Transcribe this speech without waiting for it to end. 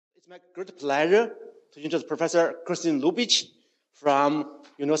my great pleasure to introduce Professor Christian Lubich from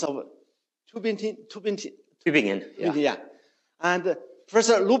University of Tübingen. Yeah. And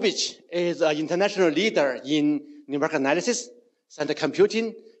Professor Lubich is an international leader in numerical analysis and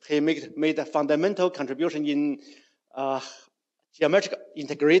computing. He made a fundamental contribution in geometric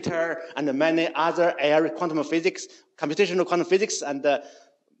integrator and many other areas, quantum physics, computational quantum physics, and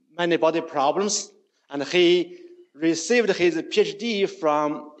many body problems. And he received his PhD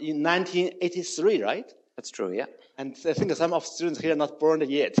in 1983, right? That's true, yeah. And I think some of students here are not born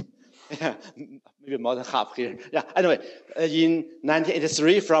yet. Yeah, maybe more than half here. Yeah. Anyway, in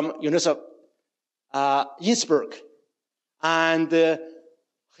 1983 from University of Innsbruck, and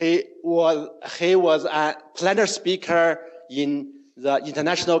he was a plenary speaker in the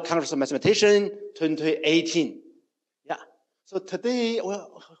International Congress of Mathematicians 2018. Yeah. So today,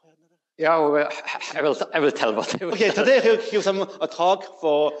 yeah, well, I will tell what I will. Okay, today he'll give a talk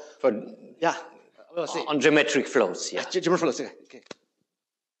for yeah, we'll see. On geometric flows. Yeah, geometric flows. Okay.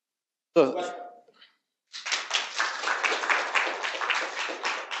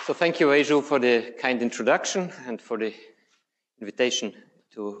 So thank you, Eju, for the kind introduction and for the invitation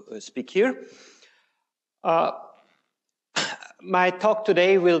to speak here. My talk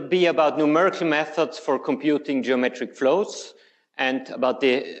today will be about numerical methods for computing geometric flows and about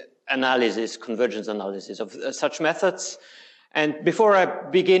the analysis, convergence analysis of such methods. And before I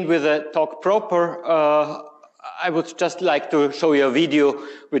begin with the talk proper, I would just like to show you a video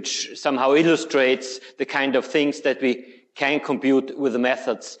which somehow illustrates the kind of things that we can compute with the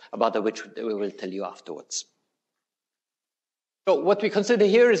methods about which we will tell you afterwards. So what we consider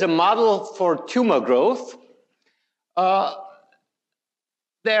here is a model for tumor growth.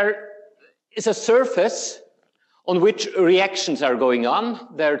 There is a surface on which reactions are going on.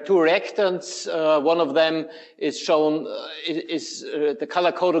 There are two reactants. One of them is shown, the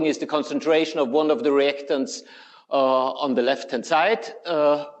color coding is the concentration of one of the reactants on the left-hand side.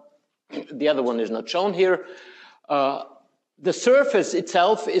 The other one is not shown here. The surface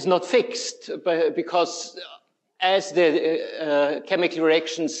itself is not fixed because as the chemical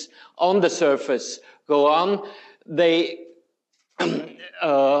reactions on the surface go on, they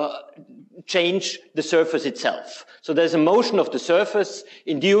change the surface itself. So there's a motion of the surface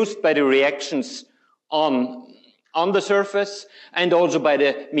induced by the reactions on the surface and also by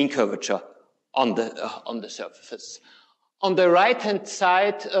the mean curvature on the surface. On the right-hand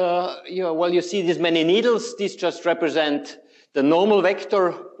side, you see these many needles. These just represent the normal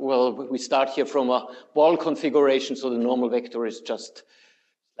vector. Well, we start here from a ball configuration, so the normal vector is just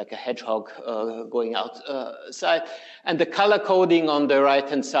like a hedgehog going outside. And the color coding on the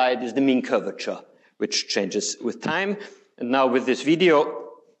right-hand side is the mean curvature, which changes with time. And now with this video,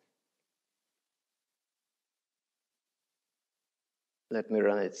 let me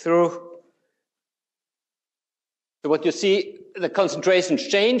run it through. So what you see, the concentrations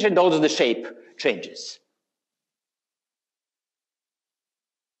change and also the shape changes.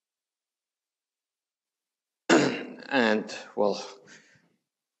 And, well,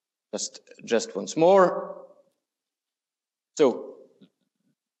 just once more. So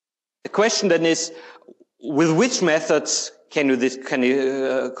the question then is, with which methods can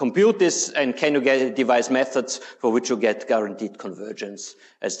you compute this, and can you devise methods for which you get guaranteed convergence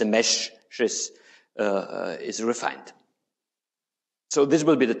as the meshes is refined? So this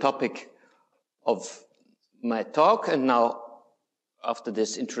will be the topic of my talk. And now, after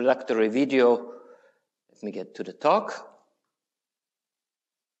this introductory video, let me get to the talk.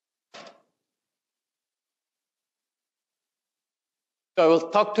 So I will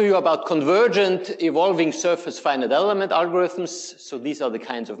talk to you about convergent evolving surface finite element algorithms. So these are the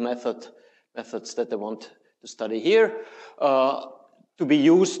kinds of methods that I want to study here, to be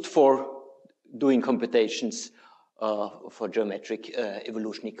used for doing computations for geometric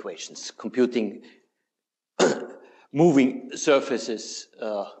evolution equations, computing moving surfaces,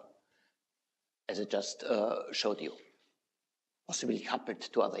 as I just showed you, possibly coupled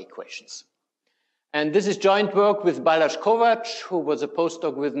to other equations. And this is joint work with Balázs Kovács, who was a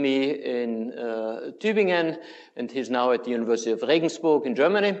postdoc with me in Tübingen, and he's now at the University of Regensburg in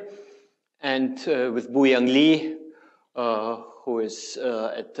Germany, and with Buyang Li, who is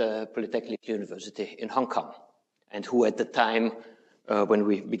at Polytechnic University in Hong Kong, and who at the time when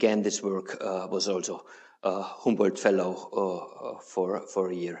we began this work was also a Humboldt Fellow for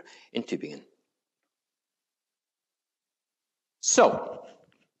a year in Tübingen. So,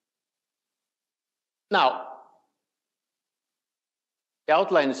 now, the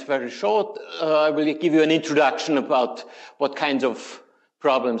outline is very short. I will give you an introduction about what kinds of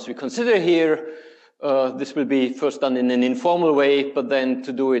problems we consider here, This will be first done in an informal way, but then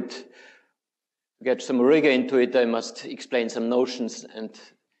to do it, to get some rigor into it, I must explain some notions and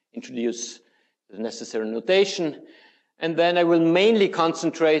introduce the necessary notation. And then I will mainly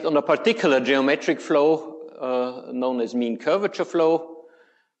concentrate on a particular geometric flow known as mean curvature flow,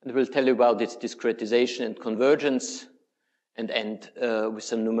 and will tell you about its discretization and convergence, and end with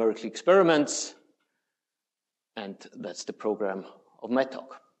some numerical experiments. And that's the program of my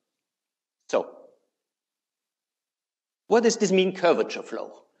talk. So, what is this mean curvature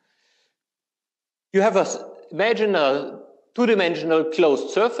flow? You have imagine a two-dimensional closed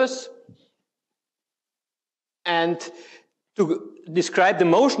surface, and to describe the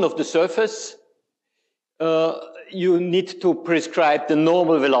motion of the surface, you need to prescribe the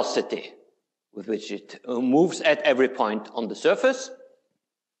normal velocity with which it moves at every point on the surface.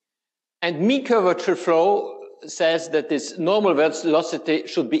 And mean curvature flow says that this normal velocity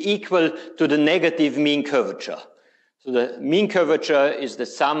should be equal to the negative mean curvature. So the mean curvature is the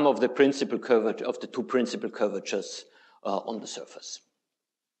sum of the principal curvature of the two principal curvatures on the surface.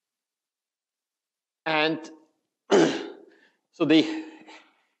 And so the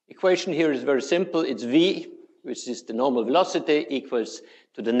equation here is very simple. It's V, which is the normal velocity, equals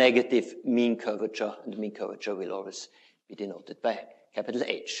to the negative mean curvature, and the mean curvature will always be denoted by capital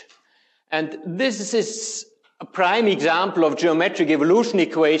H. And this is a prime example of geometric evolution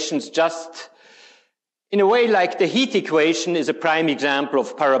equations, just in a way like the heat equation is a prime example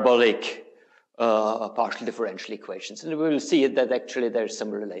of parabolic partial differential equations. And we will see that actually there's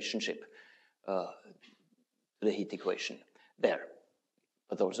some relationship to the heat equation there,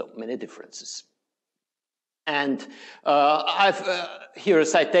 but also many differences. And I've here a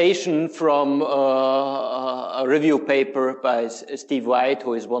citation from a review paper by Steve White,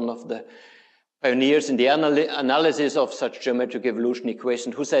 who is one of the pioneers in the analysis of such geometric evolution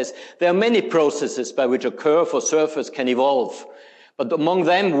equations, who says there are many processes by which a curve or surface can evolve, but among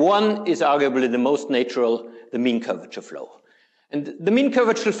them one is arguably the most natural, the mean curvature flow. And the mean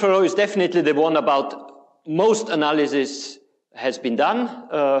curvature flow is definitely the one about most analysis has been done,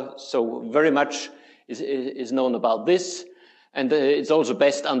 so very much is known about this, and it's also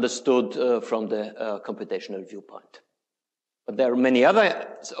best understood from the computational viewpoint. But there are many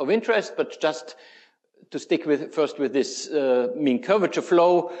others of interest, but just to stick with first with this mean curvature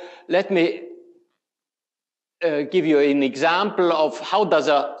flow, let me give you an example of how does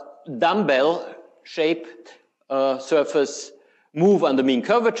a dumbbell-shaped surface move on the mean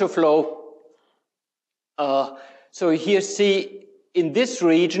curvature flow. So here see in this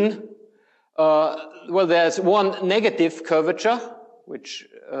region, well, there's one negative curvature, which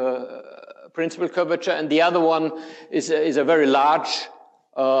principal curvature, and the other one is a very large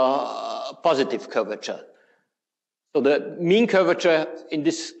positive curvature. So the mean curvature in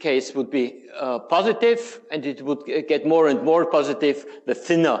this case would be positive, and it would get more and more positive the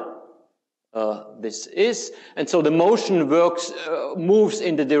thinner this is. And so the motion moves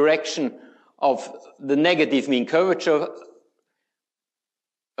in the direction of the negative mean curvature.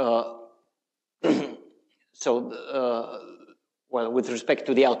 Well, with respect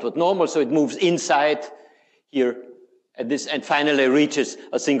to the outward normal, so it moves inside here at this, and finally reaches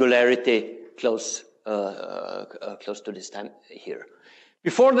a singularity close to this time here.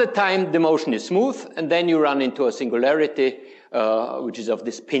 Before the time, the motion is smooth, and then you run into a singularity, which is of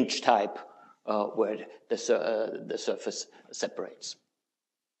this pinch type, where the surface separates.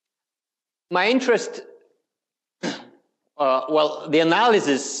 My interest, well, the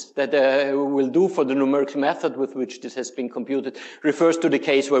analysis that we'll do for the numerical method with which this has been computed refers to the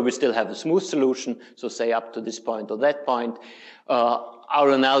case where we still have a smooth solution, so say up to this point or that point.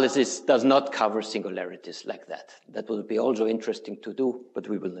 Our analysis does not cover singularities like that. That will be also interesting to do, but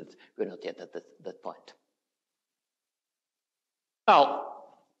we're not yet at that point. Now,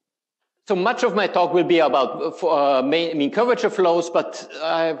 so much of my talk will be about mean curvature flows, but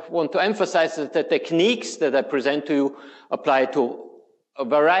I want to emphasize that the techniques that I present to you apply to a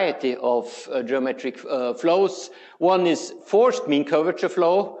variety of geometric flows. One is forced mean curvature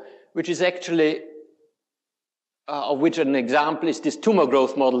flow, which is actually, of which an example is this tumor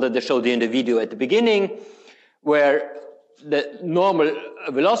growth model that I showed you in the video at the beginning, where the normal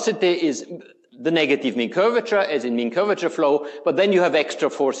velocity is the negative mean curvature, as in mean curvature flow, but then you have extra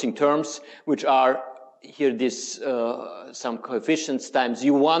forcing terms, which are here this some coefficients times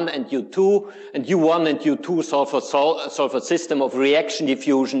u1 and u2, and u1 and u2 solve a system of reaction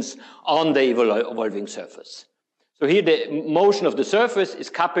diffusions on the evolving surface. So here the motion of the surface is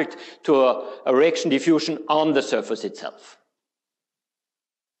coupled to a reaction diffusion on the surface itself.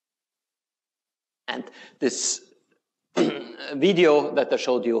 And this video that I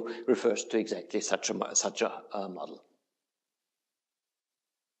showed you refers to exactly such a model.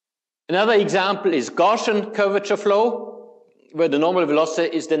 Another example is Gaussian curvature flow, where the normal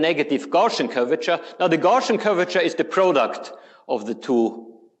velocity is the negative Gaussian curvature. Now, the Gaussian curvature is the product of the two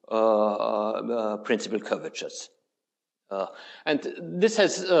principal curvatures. And this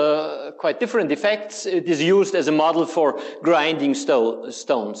has quite different effects. It is used as a model for grinding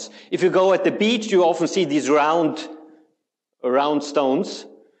stones. If you go at the beach, you often see these round stones.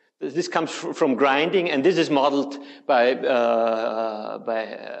 This comes from grinding, and this is modeled by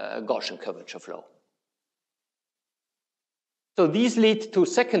Gaussian curvature flow. So these lead to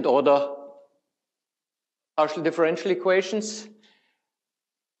second-order partial differential equations.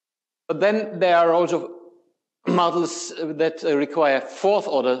 But then there are also models that require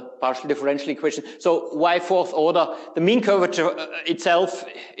fourth-order partial differential equation. So why fourth order? The mean curvature itself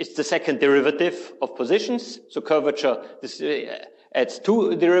is the second derivative of positions. So curvature, this adds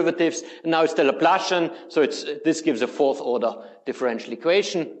two derivatives, and now it's the Laplacian, so this gives a fourth-order differential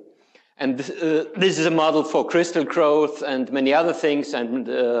equation. And this is a model for crystal growth and many other things, and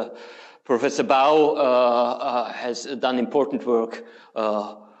Professor Bau has done important work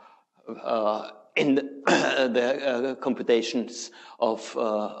in the computations of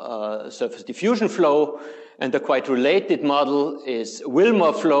surface diffusion flow. And a quite related model is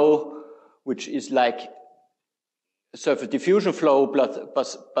Wilmer flow, which is like surface diffusion flow,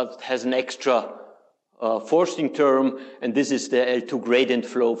 but has an extra forcing term, and this is the L2 gradient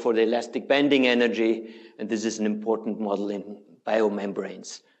flow for the elastic bending energy, and this is an important model in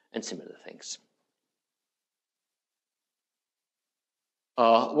biomembranes and similar things.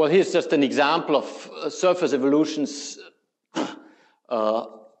 Well, here's just an example of surface evolutions under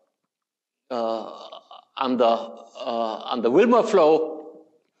Wilmer flow.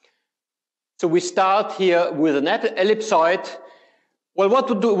 So we start here with an ellipsoid. Well, what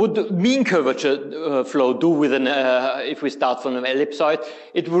would the mean curvature flow do with if we start from an ellipsoid?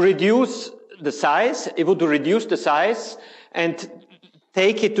 It would reduce the size. It would reduce the size and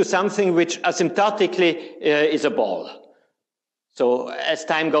take it to something which asymptotically is a ball. So as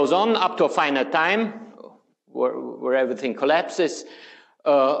time goes on, up to a finite time, where everything collapses,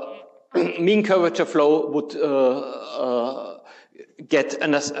 mean curvature flow would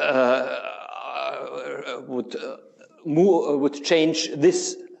would change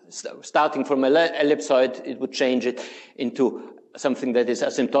this, starting from an ellipsoid, it would change it into something that is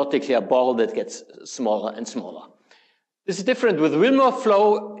asymptotically a ball that gets smaller and smaller. This is different with Wilmer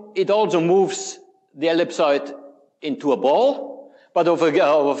flow. It also moves the ellipsoid into a ball, but of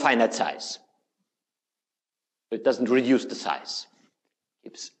a finite size. It doesn't reduce the size.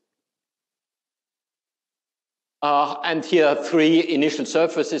 And here are three initial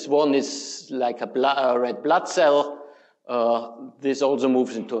surfaces. One is like a red blood cell. This also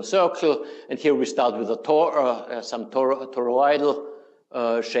moves into a circle. And here we start with a some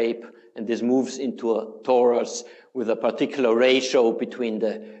toroidal shape. And this moves into a torus with a particular ratio between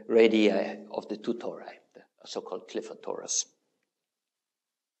the radii of the two tori, the so-called Clifford torus.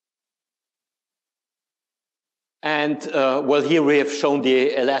 And, well, here we have shown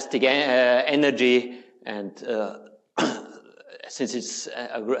the elastic energy, and since it's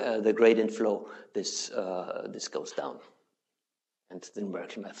the gradient flow, this goes down. And the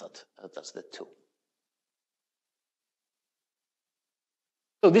numerical method does that too.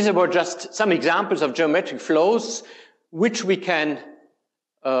 So these were just some examples of geometric flows which we can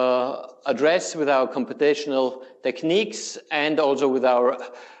address with our computational techniques and also with our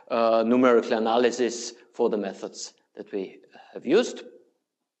numerical analysis for the methods that we have used.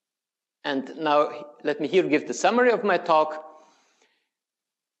 And now let me here give the summary of my talk.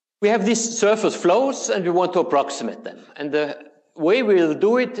 We have these surface flows and we want to approximate them. And the way we'll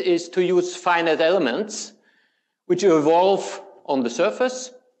do it is to use finite elements which evolve on the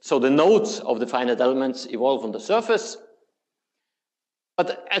surface. So the nodes of the finite elements evolve on the surface.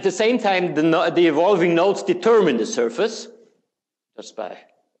 But at the same time, the evolving nodes determine the surface just by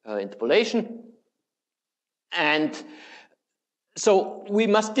interpolation. And so we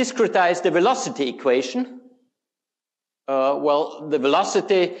must discretize the velocity equation. Well, the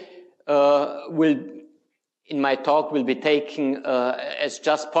velocity in my talk will be taken as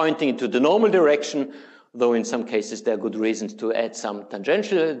just pointing into the normal direction, though in some cases there are good reasons to add some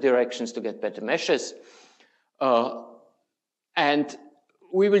tangential directions to get better meshes. And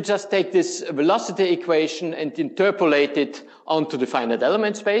we will just take this velocity equation and interpolate it onto the finite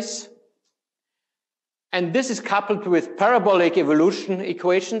element space. And this is coupled with parabolic evolution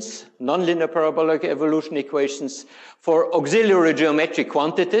equations, nonlinear parabolic evolution equations for auxiliary geometric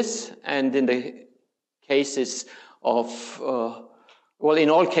quantities, and in the cases of, well, in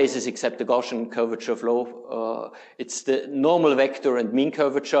all cases except the Gaussian curvature flow, it's the normal vector and mean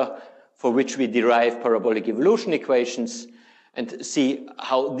curvature for which we derive parabolic evolution equations and see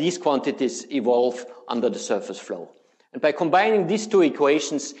how these quantities evolve under the surface flow. And by combining these two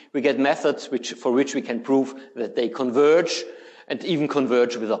equations, we get methods for which we can prove that they converge and even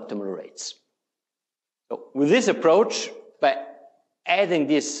converge with optimal rates. So with this approach, by adding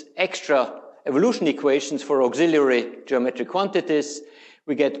these extra evolution equations for auxiliary geometric quantities,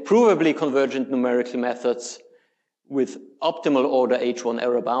 we get provably convergent numerical methods with optimal order H1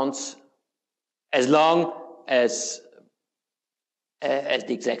 error bounds, as long as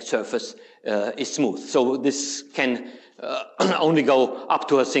the exact surface is smooth. So this can only go up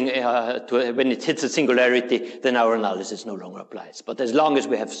to when it hits a singularity, then our analysis no longer applies. But as long as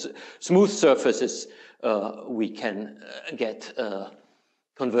we have smooth surfaces, we can get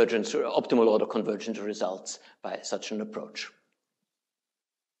convergence or optimal order convergence results by such an approach.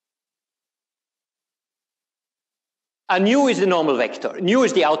 Nu is the normal vector. Nu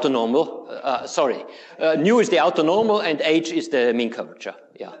is the autonormal. Nu is the autonormal, and H is the mean curvature.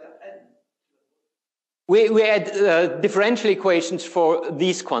 Yeah. We add differential equations for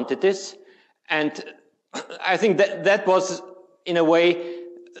these quantities, and I think that was, in a way,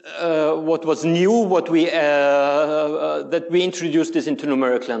 what was new. That we introduced this into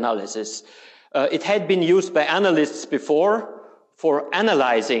numerical analysis. It had been used by analysts before for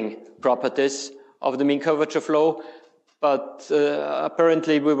analyzing properties of the mean curvature flow. But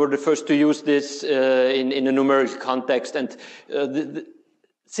apparently we were the first to use this in a numerical context. And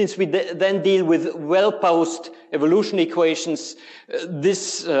since we then deal with well-posed evolution equations,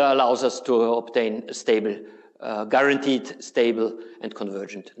 this allows us to obtain stable, guaranteed stable and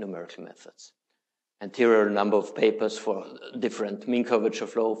convergent numerical methods. And here are a number of papers for different mean curvature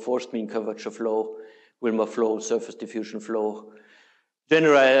flow, forced mean curvature flow, Wilmer flow, surface diffusion flow,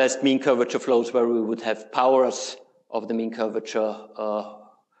 generalized mean curvature flows where we would have powers of the mean curvature,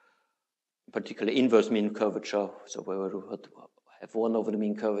 particularly inverse mean curvature, so where we would have 1 over the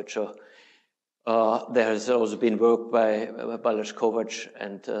mean curvature. There has also been work by Balázs Kovács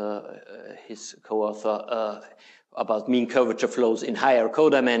and his co-author about mean curvature flows in higher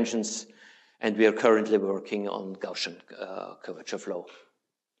codimensions, and we are currently working on Gaussian curvature flow.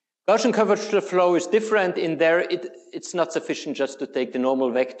 Gaussian curvature flow is different in there. It's not sufficient just to take the normal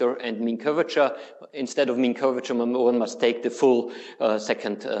vector and mean curvature. Instead of mean curvature, one must take the full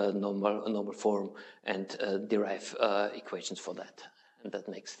second normal form and derive equations for that. And that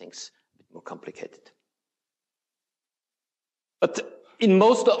makes things a bit more complicated. But in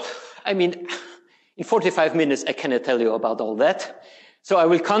in 45 minutes, I cannot tell you about all that. So I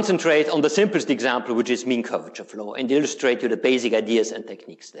will concentrate on the simplest example, which is mean curvature flow, and illustrate you the basic ideas and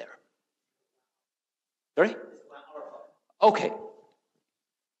techniques there. Sorry? Okay.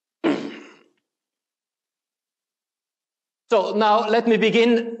 So now let me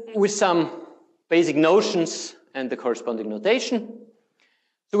begin with some basic notions and the corresponding notation.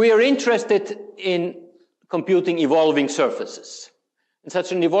 So we are interested in computing evolving surfaces. And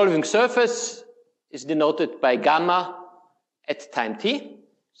such an evolving surface is denoted by gamma at time t.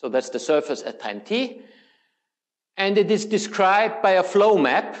 So that's the surface at time t. And it is described by a flow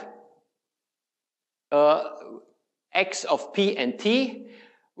map, x of p and t,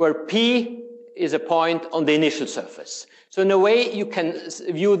 where p is a point on the initial surface. So in a way, you can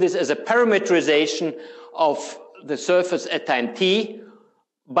view this as a parameterization of the surface at time t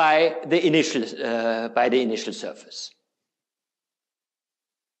by the initial surface.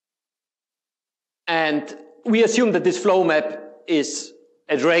 And we assume that this flow map is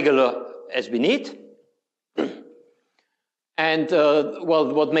as regular as we need. And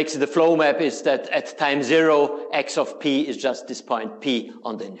well, what makes it a flow map is that at time 0, x of p is just this point p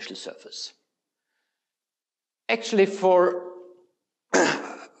on the initial surface. Actually, for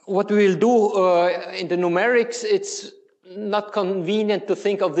what we will do in the numerics, it's not convenient to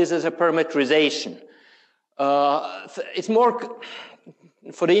think of this as a parameterization. It's more,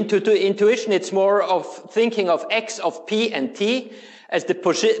 for the intuition, it's more of thinking of x of p and t as the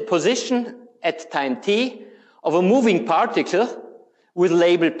position at time t of a moving particle with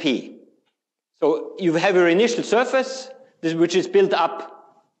label p. So you have your initial surface, which is built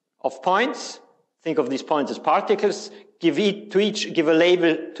up of points. Think of these points as particles. Give a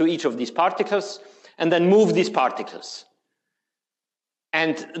label to each of these particles, and then move these particles.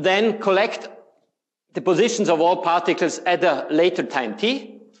 And then collect the positions of all particles at a later time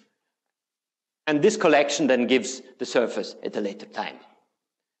t. And this collection then gives the surface at a later time.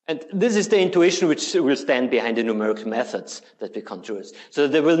 And this is the intuition which will stand behind the numerical methods that we construct. So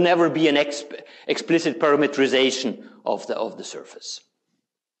there will never be an explicit parameterization of the surface.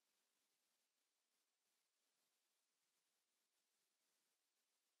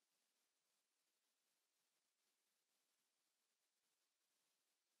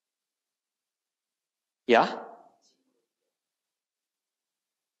 Yeah?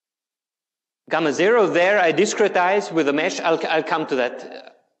 Gamma 0 there, I discretize with a mesh. I'll come to that.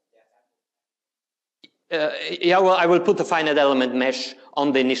 Yeah, well, I will put a finite element mesh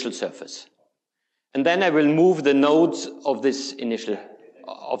on the initial surface. And then I will move the nodes of this initial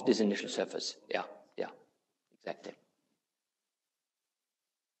surface. Yeah, exactly.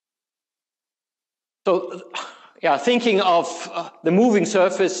 So, yeah, thinking of the moving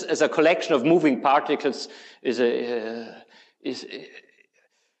surface as a collection of moving particles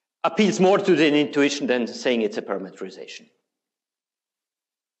appeals more to the intuition than saying it's a parameterization.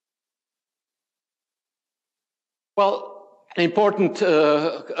 Well, an important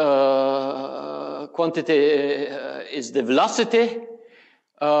quantity is the velocity,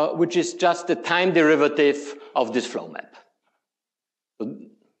 which is just the time derivative of this flow map. So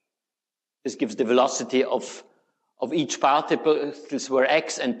this gives the velocity of each particle, where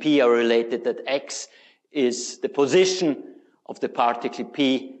x and p are related, that x is the position of the particle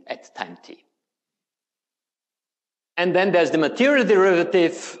p at time t. And then there's the material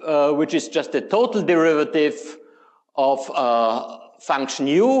derivative, which is just the total derivative of function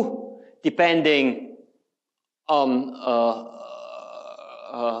u, depending on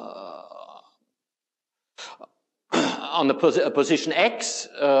a position x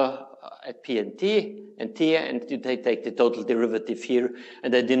at p and t, and you take the total derivative here,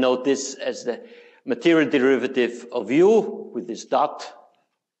 and I denote this as the material derivative of u with this dot,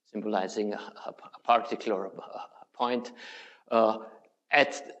 symbolizing a particle or a point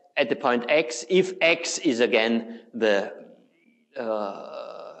at the point x, if x is again the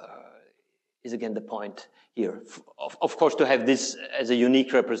point here. Of course, to have this as a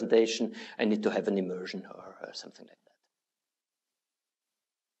unique representation, I need to have an immersion or something like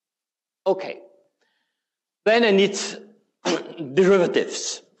that. Okay. Then I need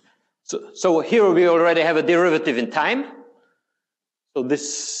derivatives. So here we already have a derivative in time. So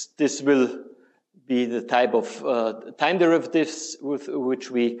this will be the type of time derivatives with which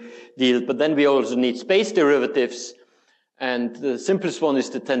we deal. But then we also need space derivatives. And the simplest one is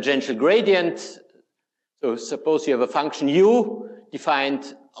the tangential gradient. So suppose you have a function u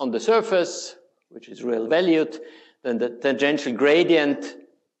defined on the surface, which is real valued. Then the tangential gradient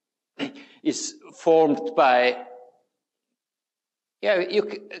is formed by, you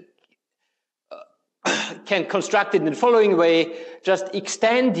can construct it in the following way. Just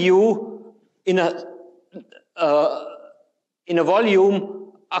extend u in a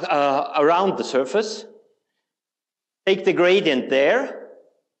volume around the surface, take the gradient there,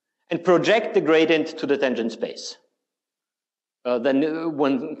 and project the gradient to the tangent space. Then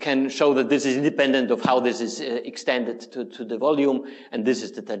one can show that this is independent of how this is extended to the volume, and this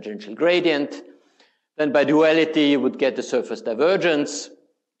is the tangential gradient. Then by duality, you would get the surface divergence.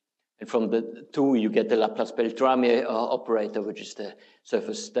 And from the two, you get the Laplace-Beltrami operator, which is the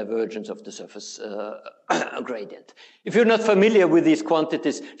surface divergence of the surface gradient. If you're not familiar with these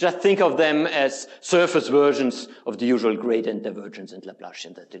quantities, just think of them as surface versions of the usual gradient, divergence, and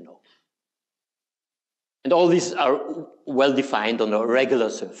Laplacian that you know. And all these are well defined on a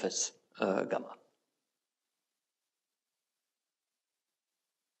regular surface gamma.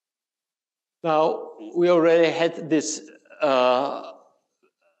 Now, we already had this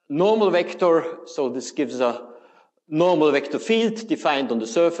normal vector, so this gives a normal vector field defined on the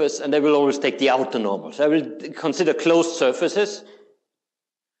surface, and I will always take the outer normal. So I will consider closed surfaces,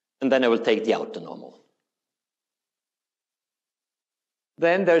 and then I will take the outer normal.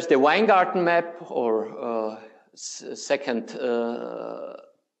 Then there's the Weingarten map, or second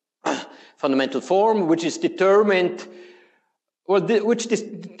fundamental form, which is determined, which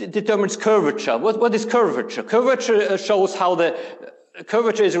determines curvature. What is curvature? Curvature shows how the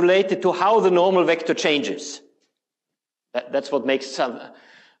curvature is related to how the normal vector changes. That's what makes some.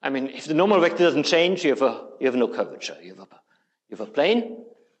 I mean, if the normal vector doesn't change, you have no curvature. You have a plane.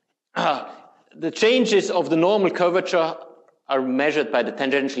 The changes of the normal curvature are measured by the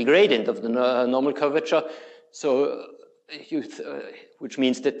tangential gradient of the normal curvature. So, which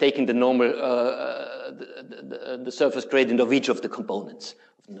means that taking the normal, the surface gradient of each of the components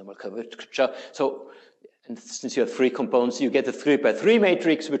of the normal curvature. So, and since you have three components, you get a 3 by 3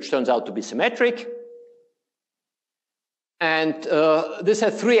 matrix, which turns out to be symmetric. And this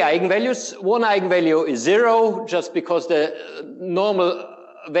has three eigenvalues. One eigenvalue is 0, just because the normal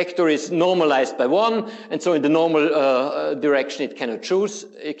vector is normalized by 1, and so in the normal direction it cannot choose,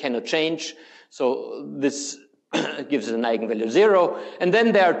 it cannot change. So this gives us an eigenvalue 0. And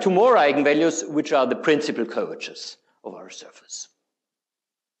then there are two more eigenvalues, which are the principal curvatures of our surface.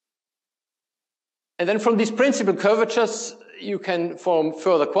 And then from these principal curvatures, you can form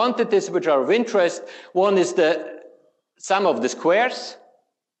further quantities which are of interest. One is the sum of the squares.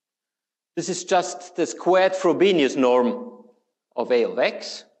 This is just the squared Frobenius norm of A of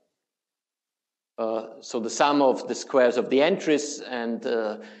x. So the sum of the squares of the entries, and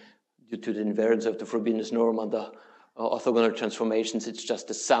due to the invariance of the Frobenius norm under orthogonal transformations, it's just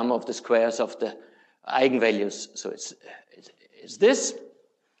the sum of the squares of the eigenvalues. So it's this.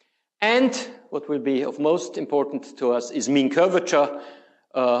 And what will be of most importance to us is mean curvature,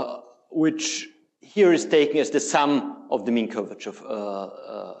 which here is taken as the sum of the mean curvature.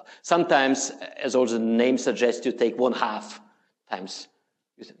 Sometimes, as also the name suggests, you take 1/2 times.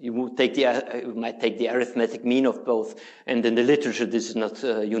 You might take the arithmetic mean of both. And in the literature, this is not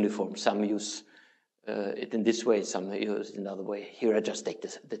uniform. Some use it in this way, some use it another way. Here I just take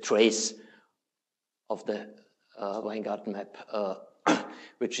the trace of the Weingarten map,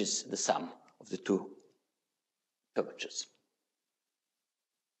 which is the sum of the two curvatures.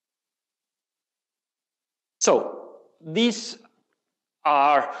 So these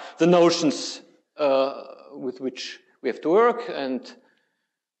are the notions with which we have to work, and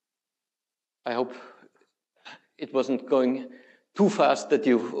I hope it wasn't going too fast that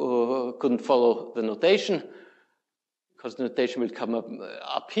you couldn't follow the notation, because the notation will come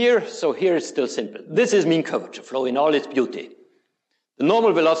up here. So here it's still simple. This is mean curvature flow in all its beauty. The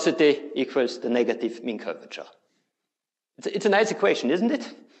normal velocity equals the negative mean curvature. It's a nice equation, isn't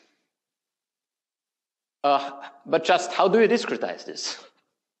it? But just how do you discretize this?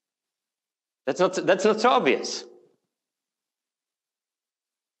 That's not so obvious.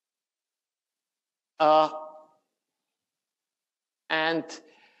 And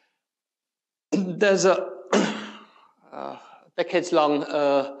there's a decades-long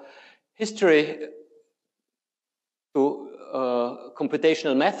history to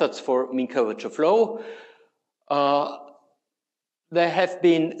computational methods for mean curvature flow. There have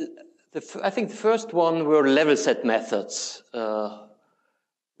been, I think the first one were level set methods,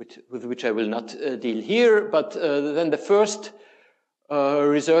 with which I will not deal here, but then the first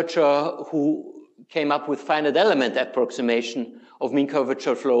researcher who came up with finite element approximation of mean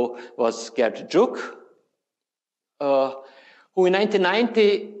curvature flow was Gerd Juk, who in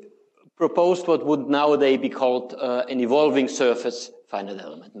 1990 proposed what would nowadays be called an evolving surface finite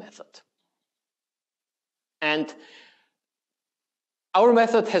element method. And our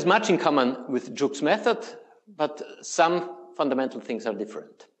method has much in common with Juk's method, but some fundamental things are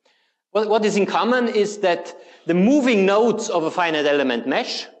different. What is in common is that the moving nodes of a finite element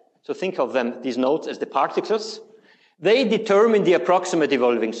mesh, so think of them, these nodes, as the particles, they determine the approximate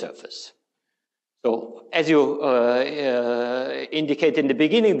evolving surface. So as you indicated in the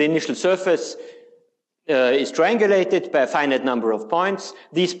beginning, the initial surface is triangulated by a finite number of points.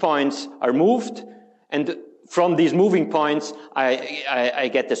 These points are moved, and from these moving points, I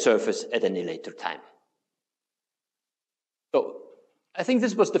get the surface at any later time. So I think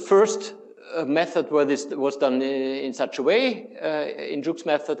this was the first method where this was done in such a way, in Juk's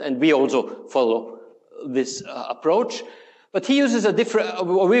method, and we also follow this approach. But he uses a different,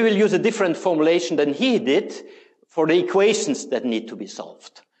 or we will use a different formulation than he did for the equations that need to be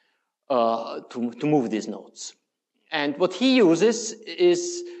solved to move these nodes. And what he uses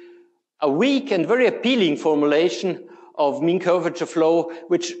is a weak and very appealing formulation of mean curvature flow,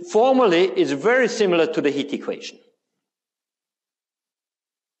 which formally is very similar to the heat equation.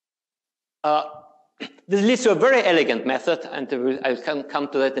 This leads to a very elegant method, and I can come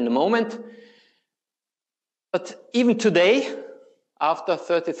to that in a moment. But even today, after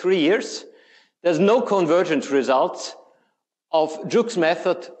 33 years, there's no convergence results of Juk's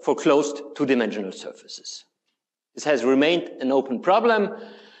method for closed two-dimensional surfaces. This has remained an open problem.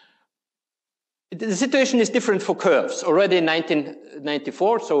 The situation is different for curves. Already in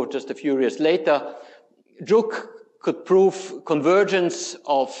 1994, so just a few years later, Juk could prove convergence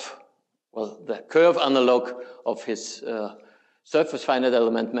of, well, the curve analog of his surface finite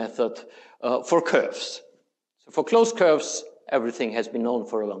element method for curves. So for closed curves, everything has been known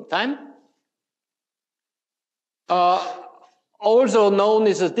for a long time. Also known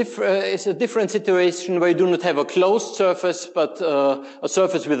is a different situation where you do not have a closed surface, but a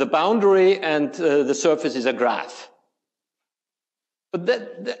surface with a boundary, and the surface is a graph. But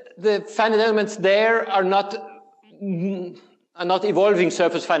the finite elements there are not not evolving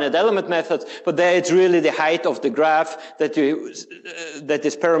surface finite element methods, but there it's really the height of the graph that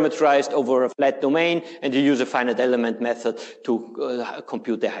is parameterized over a flat domain, and you use a finite element method to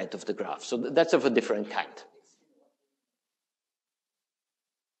compute the height of the graph. So that's of a different kind.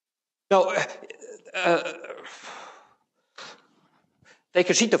 Now, take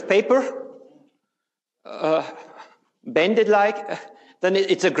a sheet of paper, bend it then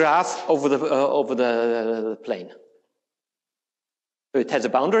it's a graph over the plane. It has a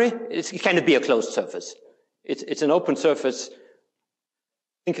boundary. It can be a closed surface. It's an open surface.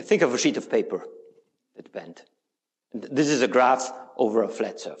 Think of a sheet of paper that's bent. And this is a graph over a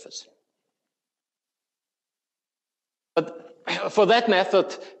flat surface. But for that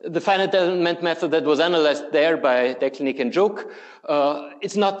method, the finite element method that was analyzed there by Deklinik and Juk,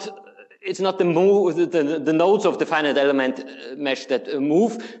 it's not the nodes of the finite element mesh that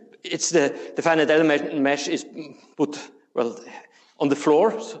move. It's the finite element mesh is put, well, on the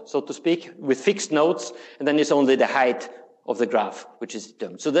floor, so to speak, with fixed nodes, and then it's only the height of the graph which is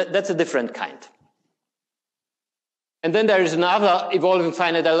determined. So that's a different kind. And then there is another evolving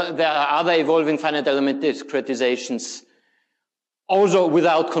finite element. There are other evolving finite element discretizations, also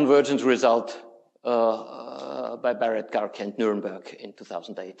without convergence result, by Barrett, Garke, and Nuremberg in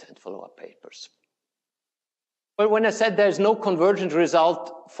 2008 and follow-up papers. Well, when I said there's no convergent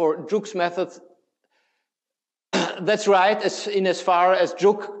result for Juk's method, that's right, as far as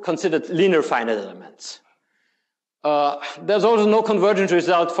Juk considered linear finite elements. There's also no convergent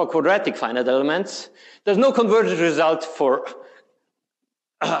result for quadratic finite elements. There's no convergent result for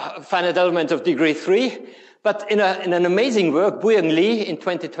finite elements of degree 3. But in an amazing work, Bu and Lee in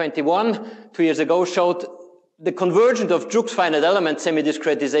 2021, 2 years ago, showed the convergence of Juk's finite element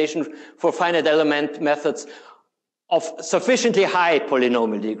semi-discretization for finite element methods of sufficiently high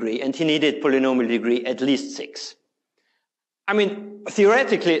polynomial degree, and he needed polynomial degree at least 6. I mean,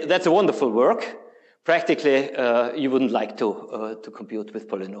 theoretically, that's a wonderful work. Practically, you wouldn't like to compute with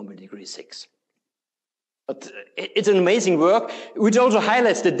polynomial degree 6. But it's an amazing work, which also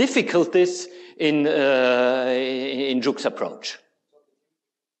highlights the difficulties in Juk's approach.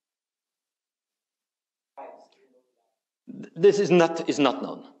 This is not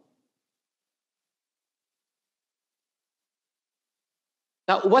known.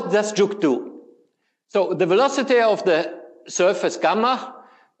 Now, what does Juk do? So the velocity of the surface gamma,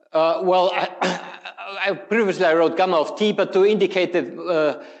 well, I previously wrote gamma of t, but to indicate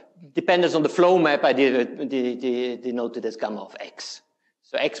the dependence on the flow map, I denoted as gamma of x.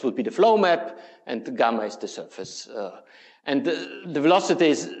 So x would be the flow map, and gamma is the surface. And the velocity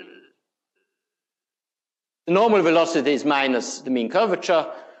is, the normal velocity is minus the mean curvature,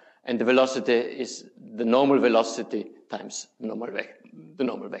 and the velocity is the normal velocity times the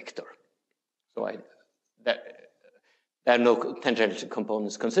normal vector. So there are no tangential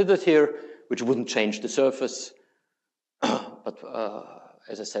components considered here, which wouldn't change the surface, but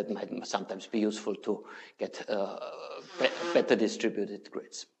as I said, might sometimes be useful to get better distributed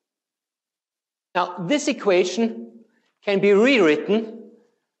grids. Now, this equation can be rewritten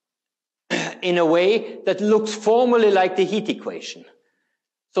in a way that looks formally like the heat equation.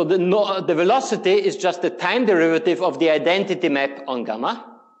 So the velocity is just the time derivative of the identity map on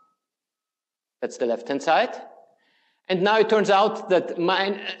gamma. That's the left-hand side. And now it turns out that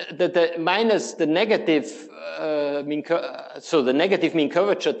minus the negative so the negative mean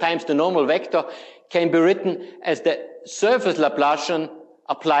curvature times the normal vector can be written as the surface Laplacian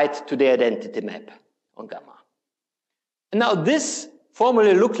applied to the identity map on gamma. And now this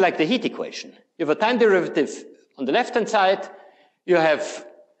formally looks like the heat equation. You have a time derivative on the left-hand side. You have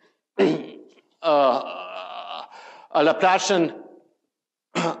a Laplacian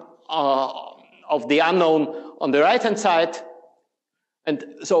of the unknown on the right-hand side. And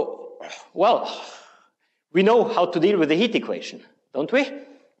so, well, we know how to deal with the heat equation, don't we?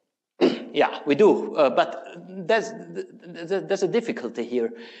 Yeah, we do. But there's a difficulty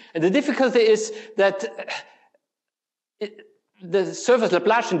here. And the difficulty is that the surface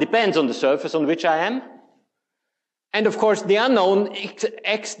Laplacian depends on the surface on which I am. And of course, the unknown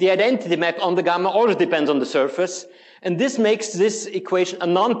x, the identity map on the gamma, also depends on the surface. And this makes this equation a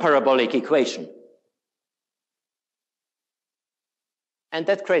non-parabolic equation. And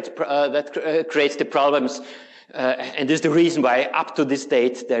that creates the problems, and is the reason why up to this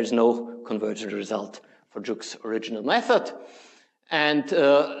date there's no convergent result for Juk's original method. And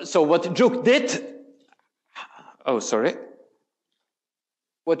so what Juk did,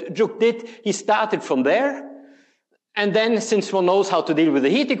 what Juk did, he started from there, and then since one knows how to deal with the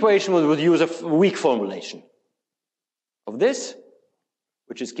heat equation, one would use a weak formulation of this,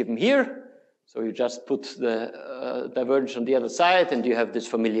 which is given here. So you just put the divergence on the other side, and you have this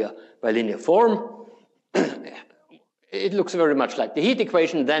familiar bilinear form. It looks very much like the heat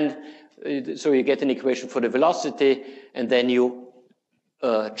equation. Then, so you get an equation for the velocity, and then you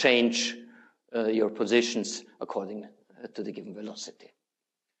change your positions according to the given velocity.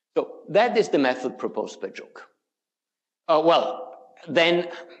 So that is the method proposed by Jook. Well, then,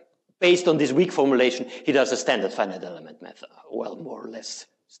 based on this weak formulation, he does a standard finite element method. Well, more or less,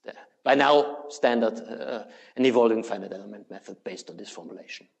 by now, standard an evolving finite element method based on this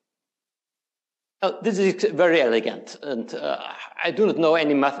formulation. This is very elegant, and I do not know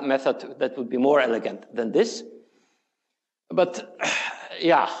any method that would be more elegant than this. But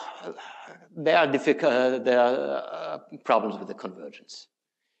yeah, there are problems with the convergence.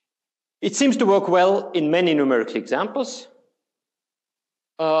 It seems to work well in many numerical examples,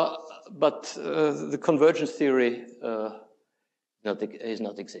 but the convergence theory is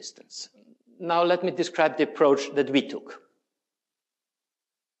not existence. Now let me describe the approach that we took.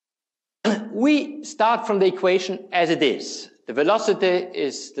 We start from the equation as it is. The velocity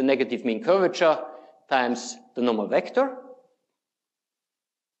is the negative mean curvature times the normal vector.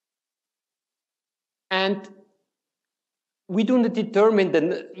 And we do not determine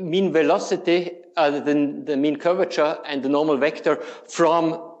the mean velocity, the mean curvature and the normal vector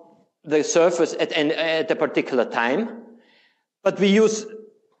from the surface at a particular time. But we use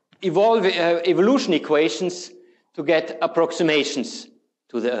evolution equations to get approximations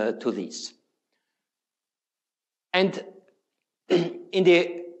to these. And in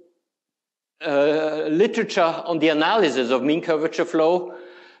the literature on the analysis of mean curvature flow,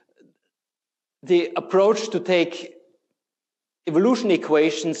 the approach to take evolution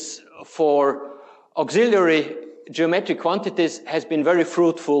equations for auxiliary geometric quantities has been very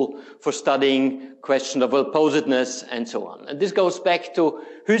fruitful for studying questions of well-posedness and so on. And this goes back to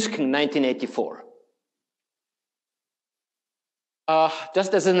Hüsken, 1984.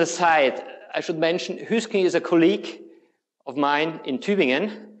 Just as an aside, I should mention Hüsken is a colleague of mine in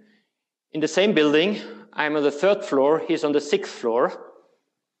Tübingen, in the same building. I'm on the 3rd floor, he's on the 6th floor.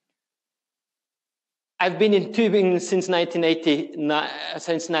 I've been in Tübingen since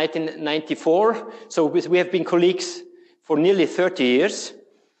 1994, so we have been colleagues for nearly 30 years.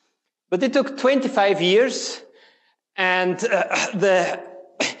 But it took 25 years, and the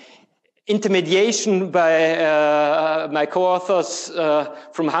intermediation by my co-authors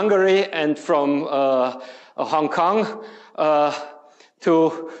from Hungary and from Hong Kong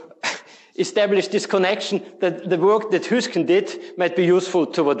to establish this connection that the work that Hüsken did might be useful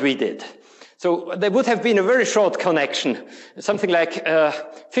to what we did. So there would have been a very short connection, something like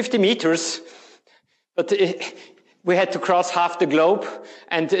 50 meters, but we had to cross half the globe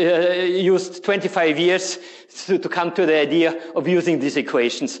and used 25 years to come to the idea of using these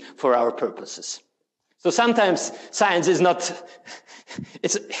equations for our purposes. So sometimes science is not,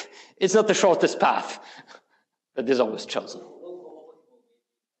 it's not the shortest path that is always chosen.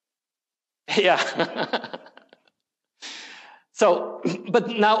 Yeah. So, but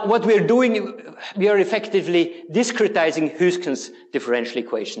now what we're doing, we are effectively discretizing Hüsken's differential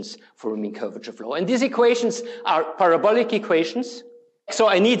equations for a mean curvature flow. And these equations are parabolic equations. So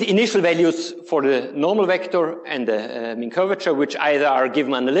I need initial values for the normal vector and the mean curvature, which either are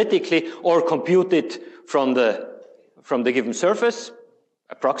given analytically or computed from the given surface,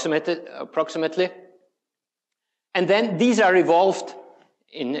 approximately. And then these are evolved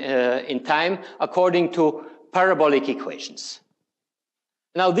in time according to parabolic equations.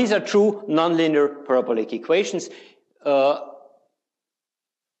 Now, these are true nonlinear parabolic equations.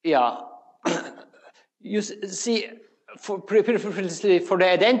 You see, for the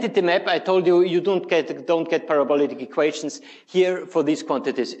identity map, I told you you don't get parabolic equations. Here, for these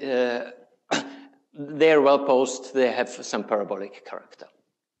quantities, they're well posed. They have some parabolic character.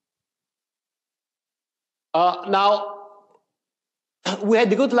 Now, we had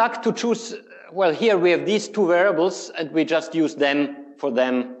the good luck to choose. Well, here we have these two variables, and we just use them for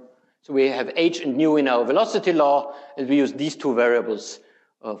them. So we have h and nu in our velocity law, and we use these two variables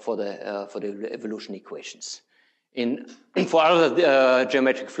for the evolution equations. For other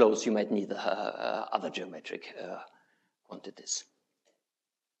geometric flows, you might need other geometric quantities.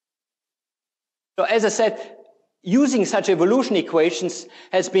 So as I said, using such evolution equations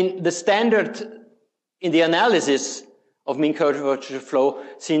has been the standard in the analysis of mean curvature flow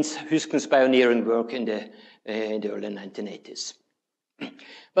since Hüsken's pioneering work in the early 1980s.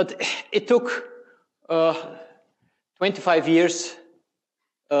 But it took 25 years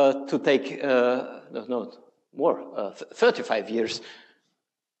to take,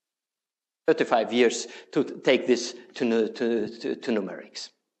 35 years to take this to numerics.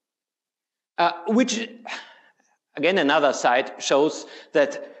 which, again, another side shows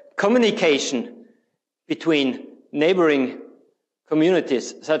that communication between neighboring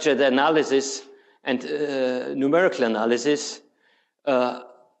communities, such as analysis and numerical analysis,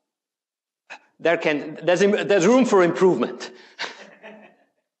 there's room for improvement.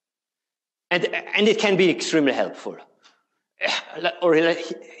 and it can be extremely helpful. Or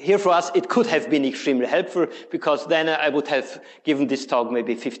here for us, it could have been extremely helpful, because then I would have given this talk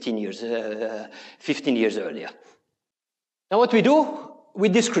maybe 15 years earlier. Now what we do, we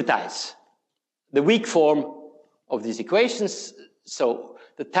discretize the weak form of these equations. So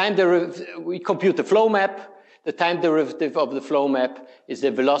the time derivative, we compute the flow map. The time derivative of the flow map is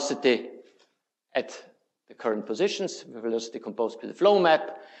the velocity at the current positions, the velocity composed by the flow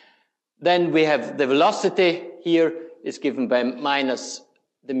map. Then we have the velocity here is given by minus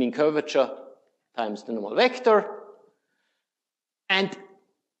the mean curvature times the normal vector. And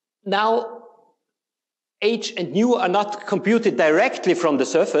now h and nu are not computed directly from the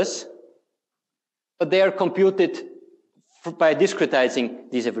surface, but they are computed by discretizing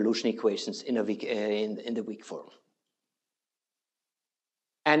these evolution equations in the weak form.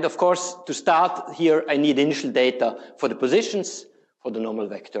 And of course, to start here, I need initial data for the positions, for the normal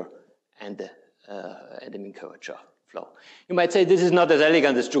vector, and the mean curvature flow. You might say this is not as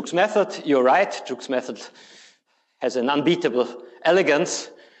elegant as Juk's method. You're right, Juk's method has an unbeatable elegance,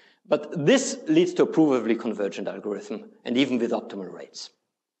 but this leads to a provably convergent algorithm, and even with optimal rates.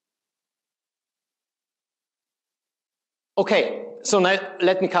 Okay, so now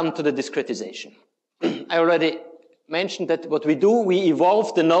let me come to the discretization. I already mentioned that what we do, we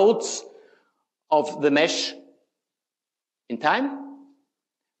evolve the nodes of the mesh in time,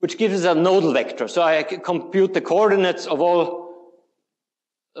 which gives us a nodal vector. So I compute the coordinates of all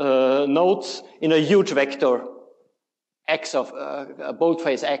nodes in a huge vector x of a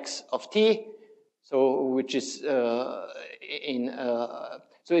boldface x of t. So which is so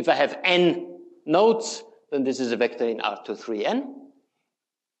if I have n nodes, then this is a vector in R23n.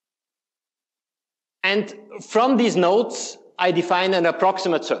 And from these nodes, I define an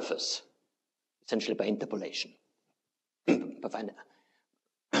approximate surface, essentially by interpolation.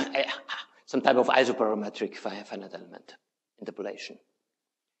 Some type of isoparametric finite element interpolation.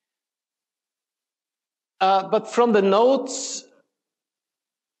 But from the nodes,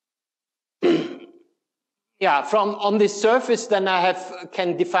 on this surface, then I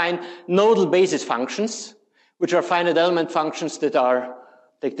can define nodal basis functions, which are finite element functions that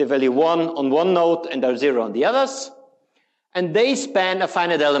take the value 1 on one node and are 0 on the others. And they span a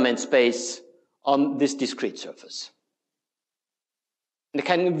finite element space on this discrete surface. And I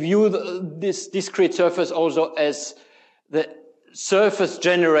can view this discrete surface also as the surface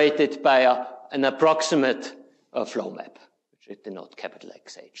generated by an approximate flow map, which I denote capital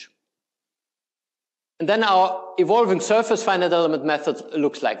XH. And then our evolving surface finite element method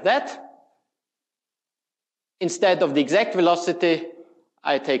looks like that. Instead of the exact velocity,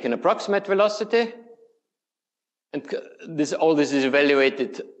 I take an approximate velocity. And all this is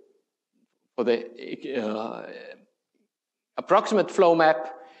evaluated for the approximate flow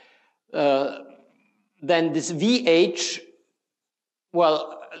map. Then this VH,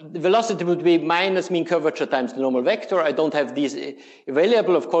 well, the velocity would be minus mean curvature times the normal vector. I don't have these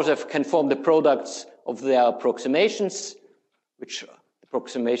available. Of course, I can form the products of their approximations, which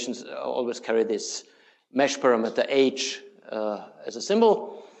approximations always carry this mesh parameter h as a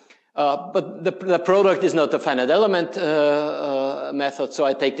symbol. But the product is not a finite element method, so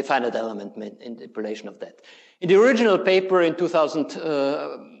I take the finite element interpolation of that. In the original paper in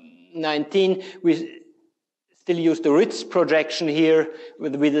 2019, we still used the Ritz projection here. We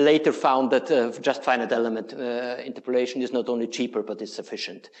later found that just finite element interpolation is not only cheaper, but is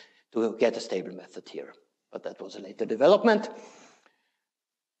sufficient to get a stable method here. But that was a later development.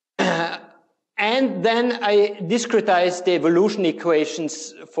 And then I discretized the evolution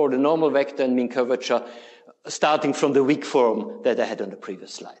equations for the normal vector and mean curvature, starting from the weak form that I had on the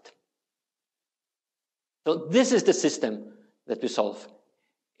previous slide. So this is the system that we solve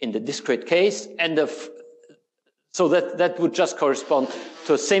in the discrete case, and so that would just correspond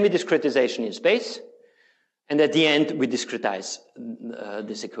to a semi-discretization in space. And at the end, we discretize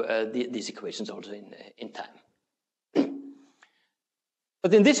these equations also in time.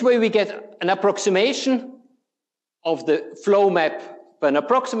 But in this way, we get an approximation of the flow map by an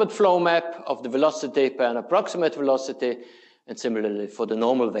approximate flow map, of the velocity by an approximate velocity, and similarly for the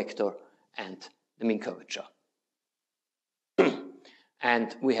normal vector and the mean curvature.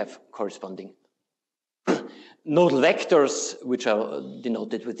 And we have corresponding nodal vectors, which are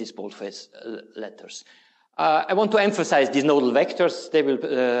denoted with these boldface letters. I want to emphasize these nodal vectors. They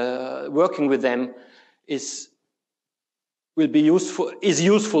will, working with them is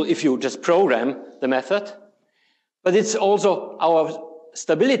useful if you just program the method. But it's also, our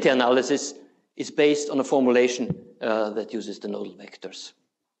stability analysis is based on a formulation that uses the nodal vectors.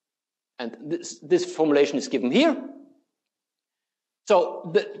 And this formulation is given here. So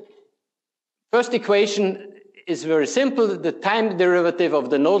the first equation is very simple. The time derivative of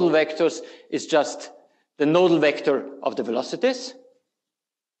the nodal vectors is just the nodal vector of the velocities.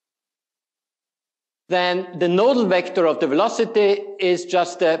 Then the nodal vector of the velocity is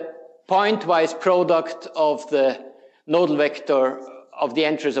just the pointwise product of the nodal vector of the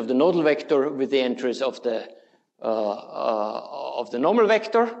entries of the nodal vector with the entries of the normal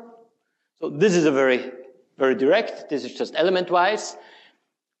vector. So this is a very, very direct. This is just element-wise.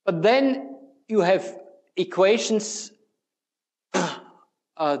 But then you have equations,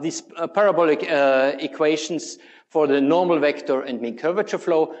 these parabolic equations for the normal vector and mean curvature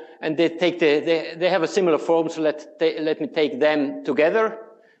flow, and they take they have a similar form. So let me take them together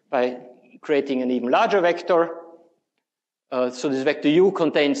by creating an even larger vector. So this vector u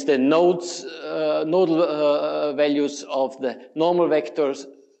contains the nodal values of the normal vectors,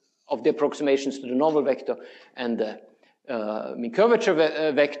 of the approximations to the normal vector, and the mean curvature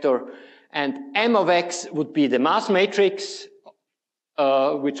vector. And M of x would be the mass matrix,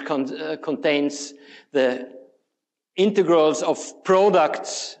 which contains the integrals of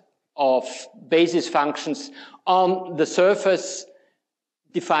products of basis functions on the surface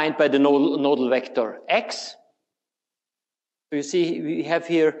defined by the nodal vector x. So you see, we have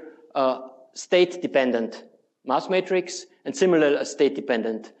here a state-dependent mass matrix, and similarly a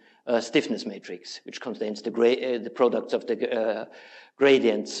state-dependent stiffness matrix, which contains the products of the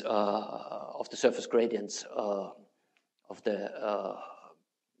gradients, of the surface gradients of the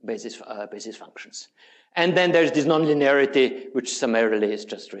basis functions. And then there's this nonlinearity, which summarily is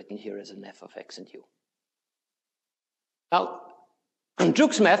just written here as an f of x and u. Now,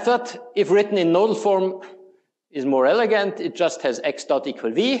 Juk's method, if written in nodal form, is more elegant. It just has x dot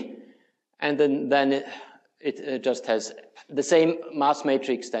equal v, and then it just has the same mass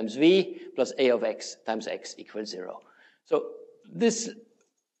matrix times v plus a of x times x equals 0. So this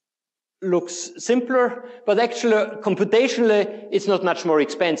looks simpler, but actually computationally it's not much more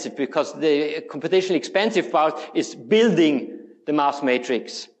expensive, because the computationally expensive part is building the mass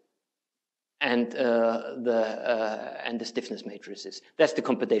matrix and the stiffness matrices. That's the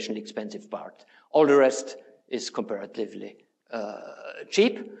computationally expensive part. All the rest is comparatively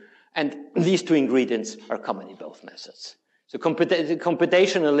cheap, and these two ingredients are common in both methods. So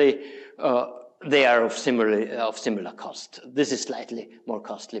computationally, they are of similar cost. This is slightly more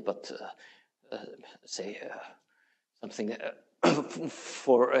costly, but say something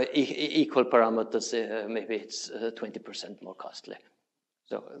for equal parameters, maybe it's 20% more costly.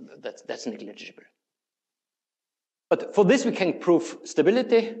 So that's negligible. But for this we can prove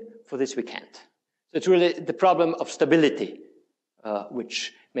stability. For this we can't. So it's really the problem of stability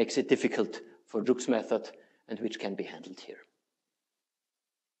which makes it difficult for Juk's method and which can be handled here.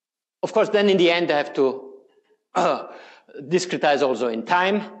 Of course, then in the end I have to discretize also in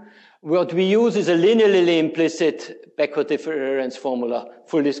time. What we use is a linearly implicit backward difference formula,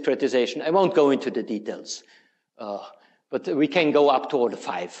 full discretization. I won't go into the details, but we can go up to order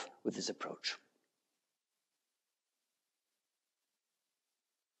 5 with this approach.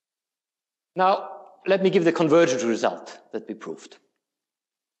 Now, let me give the convergent result that we proved.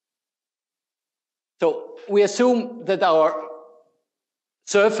 So we assume that our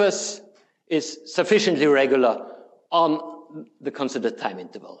surface is sufficiently regular on the considered time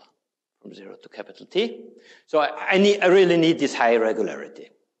interval from 0 to capital T. So I really need this high regularity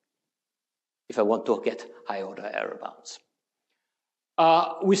if I want to get high order error bounds.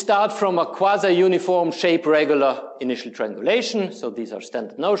 We start from a quasi-uniform shape regular initial triangulation. So these are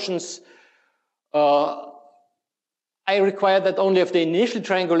standard notions. I require that only of the initial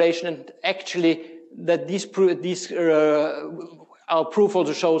triangulation, and actually that our proof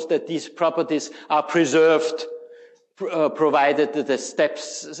also shows that these properties are preserved, provided that the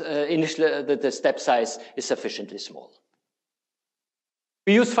step size is sufficiently small.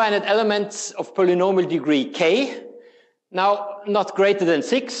 We use finite elements of polynomial degree k. Now, not greater than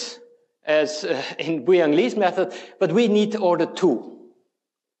 6, as in Buyang Li's method, but we need order 2.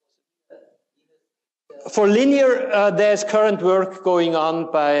 For linear, there's current work going on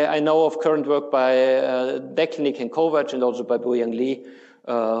I know of current work by Deklinik and Kovac, and also by Buyang Li,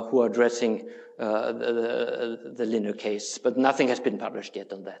 who are addressing the linear case, but nothing has been published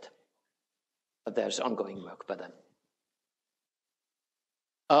yet on that. But there's ongoing work by them.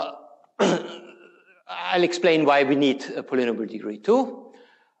 I'll explain why we need a polynomial degree 2.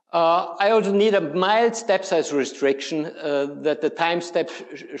 I also need a mild step size restriction that the time steps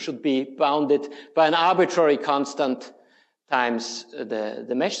should be bounded by an arbitrary constant times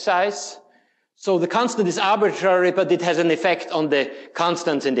the mesh size. So the constant is arbitrary, but it has an effect on the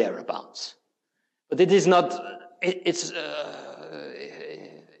constants in the error bounds. But it is not,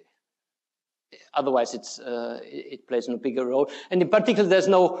 otherwise it plays no bigger role. And in particular, there's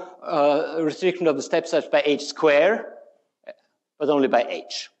no restriction of the step size by h square, but only by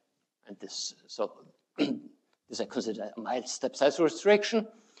h. And this I consider a mild step size restriction.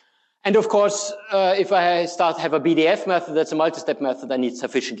 And of course, if I have a BDF method, that's a multi-step method, I need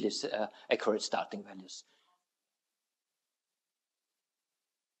sufficiently accurate starting values.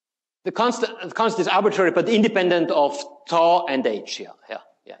 The constant is arbitrary, but independent of tau and h here. Yeah.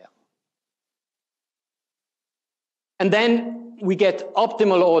 And then we get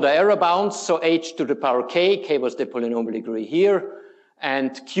optimal order error bounds, so h to the power k was the polynomial degree here,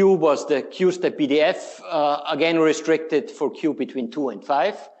 and q was the q-step BDF, again restricted for q between 2 and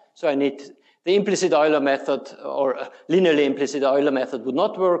 5. So I need the implicit Euler method, or linearly implicit Euler method would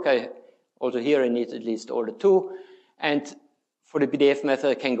not work. Also here I need at least order 2. And for the BDF method,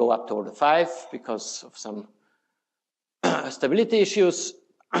 I can go up to order 5 because of some stability issues.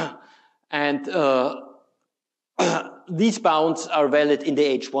 And these bounds are valid in the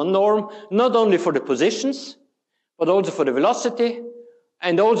H1 norm, not only for the positions, but also for the velocity,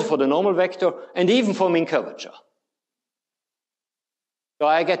 and also for the normal vector, and even for mean curvature. So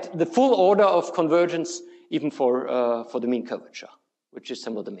I get the full order of convergence even for the mean curvature, which is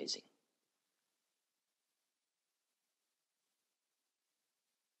somewhat amazing.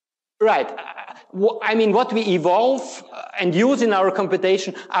 Right. I mean, what we evolve and use in our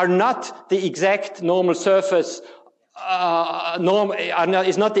computation are not the exact normal surface, is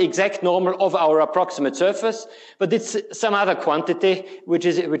not the exact normal of our approximate surface, but it's some other quantity which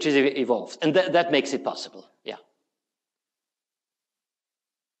is evolved, and that makes it possible. Yeah.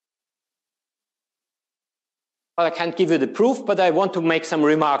 I can't give you the proof, but I want to make some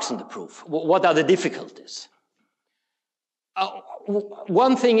remarks on the proof. What are the difficulties?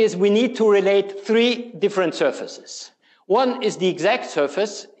 One thing is we need to relate 3 different surfaces. One is the exact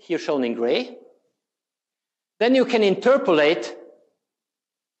surface, here shown in gray. Then you can interpolate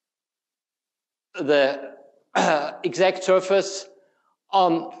the exact surface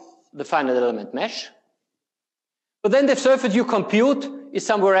on the finite element mesh. But then the surface you compute is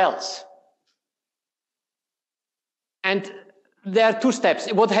somewhere else. And there are 2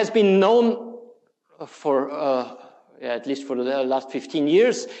 steps. What has been known for, at least for the last 15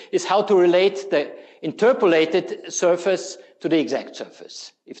 years, is how to relate the interpolated surface to the exact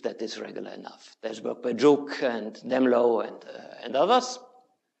surface, if that is regular enough. There's work by Juk and Demlow and others.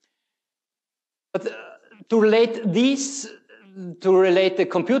 But to relate the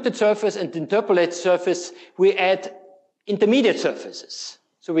computed surface and the interpolated surface, we add intermediate surfaces.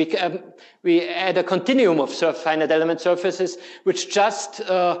 So we add a continuum of finite element surfaces, which just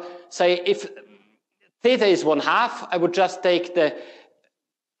say if theta is 1/2, I would just take the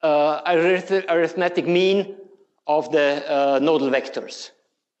arithmetic mean of the nodal vectors.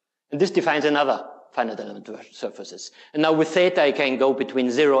 And this defines another finite element surfaces. And now with theta, I can go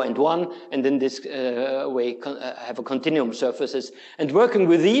between 0 and 1, and in this way have a continuum of surfaces. And working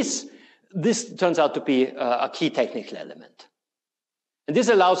with these, this turns out to be a key technical element. And this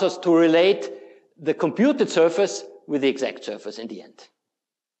allows us to relate the computed surface with the exact surface in the end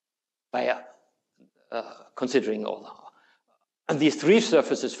by considering all these 3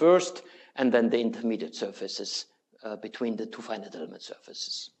 surfaces first, and then the intermediate surfaces between the 2 finite element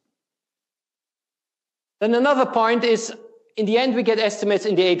surfaces. Then another point is, in the end, we get estimates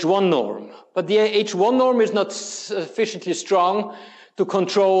in the H1 norm, but the H1 norm is not sufficiently strong to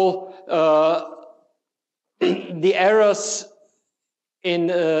control the errors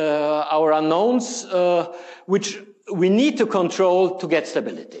in our unknowns, which we need to control to get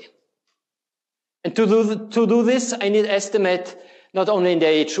stability. And to do this, I need estimate not only in the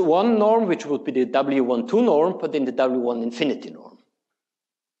H1 norm, which would be the W12 norm, but in the W1 infinity norm.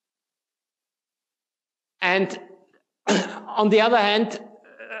 And on the other hand,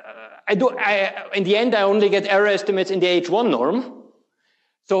 in the end, I only get error estimates in the H1 norm.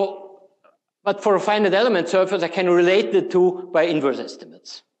 So, but for a finite element surface, I can relate the 2 by inverse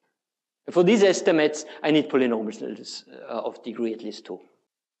estimates. And for these estimates, I need polynomials of degree at least 2.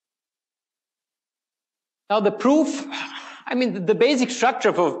 Now the proof, I mean, the basic structure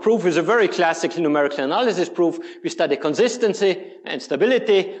of a proof is a very classical numerical analysis proof. We study consistency and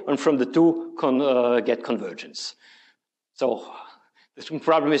stability, and from the 2 get convergence. So the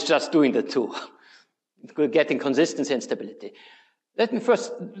problem is just doing the 2. getting consistency and stability. Let me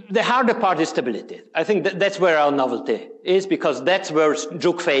first, the harder part is stability. I think that's where our novelty is, because that's where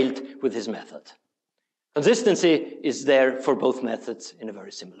Juk failed with his method. Consistency is there for both methods in a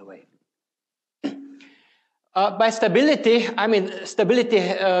very similar way. By stability, I mean, stability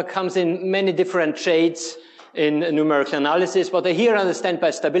comes in many different shades in numerical analysis. What I here understand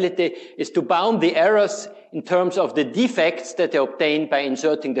by stability is to bound the errors in terms of the defects that are obtained by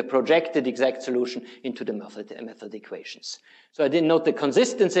inserting the projected exact solution into the method equations. So I denote the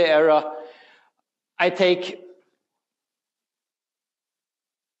consistency error. I take,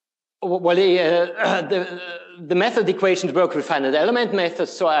 well, the method equations work with finite element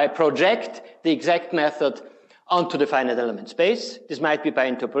methods, so I project the exact method onto the finite element space. This might be by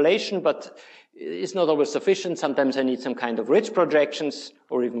interpolation, but it's not always sufficient. Sometimes I need some kind of ridge projections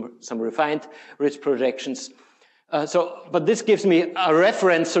or even some refined ridge projections. But this gives me a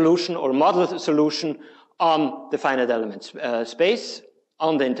reference solution or model solution on the finite element space,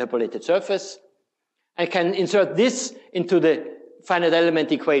 on the interpolated surface. I can insert this into the finite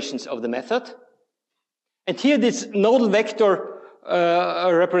element equations of the method. And here this nodal vector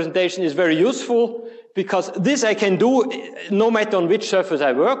representation is very useful, because this I can do no matter on which surface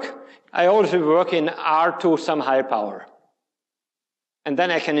I work. I also work in R to some higher power. And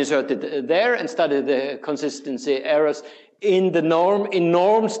then I can insert it there and study the consistency errors in the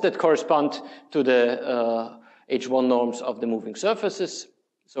norms that correspond to the H1 norms of the moving surfaces.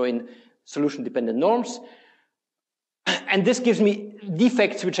 So in solution-dependent norms. And this gives me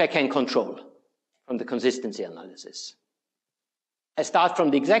defects which I can control from the consistency analysis. I start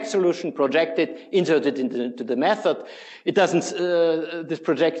from the exact solution, project it, insert it into the method. It doesn't, this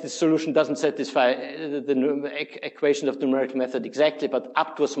projected solution doesn't satisfy the equation of the numerical method exactly, but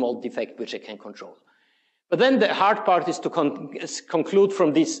up to a small defect which I can control. But then the hard part is to conclude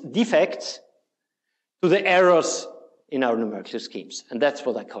from these defects to the errors in our numerical schemes. And that's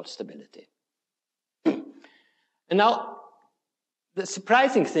what I call stability. And now, the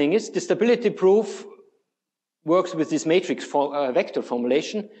surprising thing is the stability proof works with this matrix vector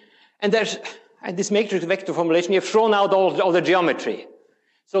formulation. And this matrix vector formulation, you've thrown out all the geometry.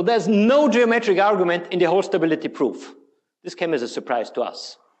 So there's no geometric argument in the whole stability proof. This came as a surprise to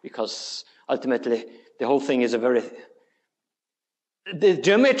us, because ultimately the whole thing is the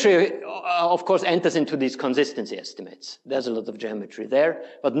geometry, of course, enters into these consistency estimates. There's a lot of geometry there,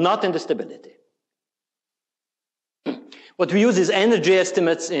 but not in the stability. What we use is energy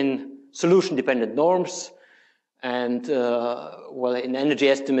estimates in solution-dependent norms. And, well, in energy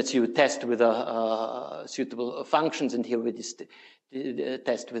estimates, you test with suitable functions, and here we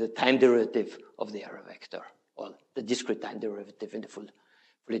test with a time derivative of the error vector, or the discrete time derivative in the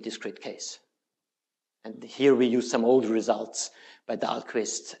fully discrete case. And here we use some old results by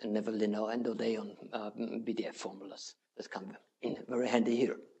Dahlquist and Neville-Lino and O'Day on BDF formulas that come in very handy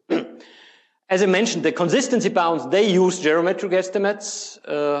here. As I mentioned, the consistency bounds, they use geometric estimates,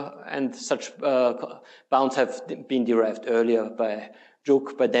 and such bounds have been derived earlier by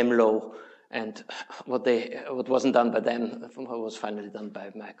Juk, by Demlow, and what wasn't done by them was finally done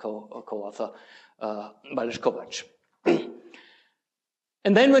by my co-author, Balázs Kovács.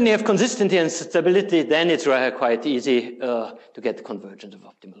 And then when you have consistency and stability, then it's quite easy to get the convergence of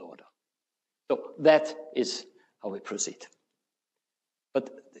optimal order. So that is how we proceed. But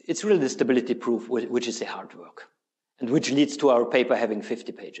it's really the stability proof which is the hard work, and which leads to our paper having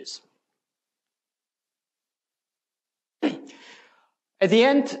 50 pages. At the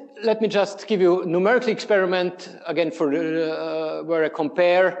end, let me just give you a numerical experiment, again, for where I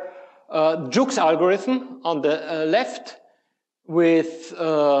compare Juk's algorithm on the left with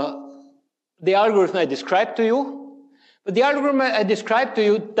the algorithm I described to you. But the algorithm I described to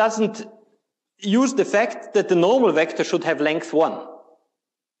you doesn't use the fact that the normal vector should have length 1.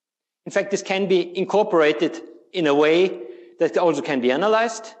 In fact, this can be incorporated in a way that also can be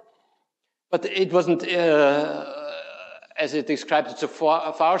analyzed, but it wasn't as it describes it so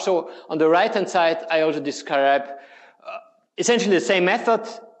far. So on the right-hand side, I also describe essentially the same method,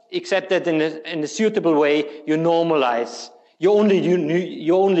 except that in a suitable way, you normalize. You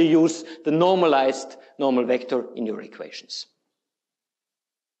only use the normalized normal vector in your equations.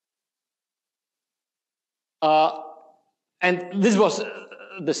 And this was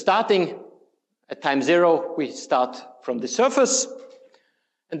the starting at time 0. We start from the surface.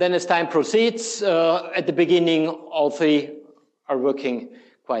 And then as time proceeds, at the beginning, all three are working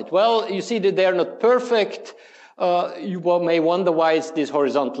quite well. You see that they're not perfect. You may wonder why is this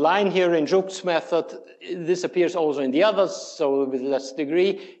horizontal line here in Juk's method. This appears also in the others, so with less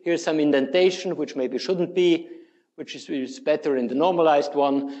degree. Here's some indentation, which maybe shouldn't be. which is better in the normalized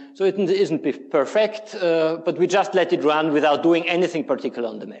one. So it isn't perfect, but we just let it run without doing anything particular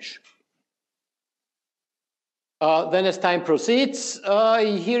on the mesh. Then as time proceeds,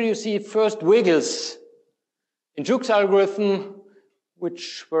 here you see first wiggles in Juk's algorithm,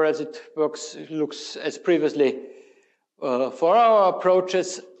 which, whereas it looks as previously for our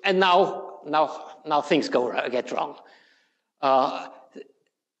approaches, and now things get wrong.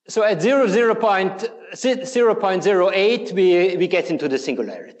 So at 0.08, we get into the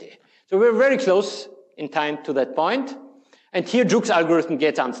singularity. So we're very close in time to that point, and here Juk's algorithm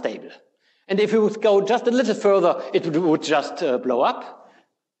gets unstable. And if we would go just a little further, it would just blow up.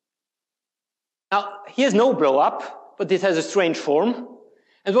 Now, here's no blow up, but this has a strange form.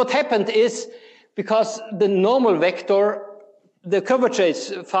 And what happened is, because the normal vector, the curvature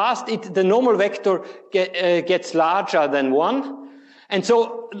is fast, the normal vector gets larger than 1. And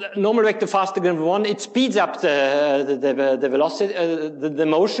so the normal vector faster than 1, it speeds up the velocity, the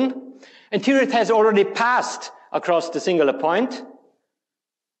motion. And here it has already passed across the singular point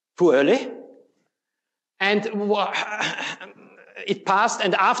too early. And it passed,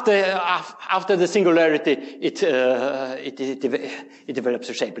 and after the singularity, it develops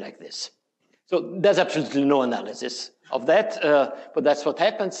a shape like this. So there's absolutely no analysis of that, but that's what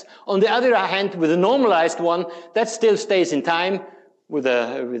happens. On the other hand, with a normalized one, that still stays in time with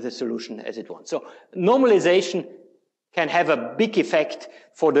a solution as it wants. So normalization can have a big effect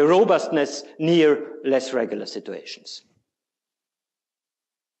for the robustness near less regular situations.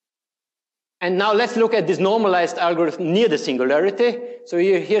 And now let's look at this normalized algorithm near the singularity. So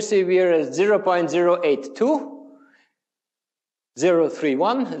here see we are at 0.082,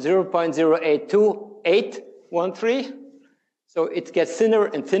 0.31, 0.082813. So it gets thinner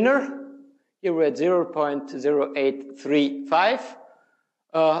and thinner. Here we're at 0.0835.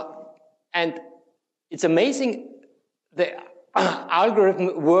 And it's amazing, the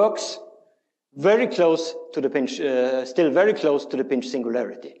algorithm works very close to the pinch, still very close to the pinch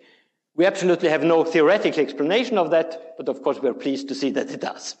singularity. We absolutely have no theoretical explanation of that, but of course we're pleased to see that it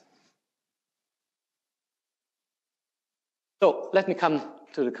does. So let me come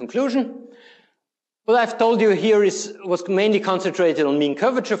to the conclusion. What I've told you here was mainly concentrated on mean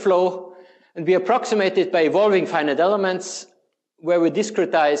curvature flow, and we approximate it by evolving finite elements, where we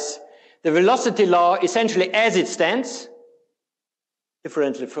discretize the velocity law essentially as it stands,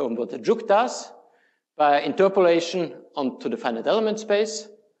 differently from what the Juk does, by interpolation onto the finite element space.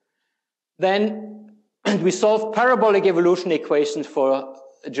 Then we solve parabolic evolution equations for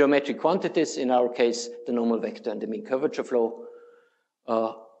geometric quantities, in our case, the normal vector and the mean curvature flow.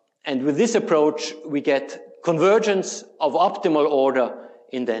 And with this approach, we get convergence of optimal order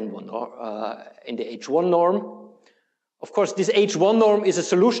in the N1 in the H1 norm. Of course, this H1 norm is a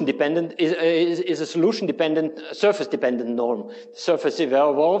solution-dependent, is a solution-dependent, surface-dependent norm. The surface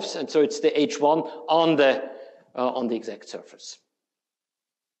evolves, and so it's the H1 on the exact surface.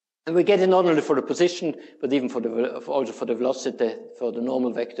 And we get it not only for the position, but even also for the velocity, for the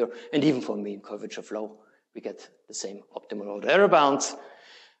normal vector, and even for mean curvature flow. We get the same optimal order error bounds,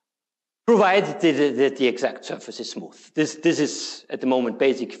 provided that the exact surface is smooth. This is, at the moment,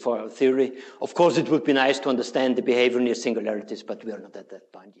 basic for our theory. Of course, it would be nice to understand the behavior near singularities, but we are not at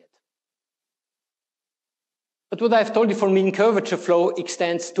that point yet. But what I've told you for mean curvature flow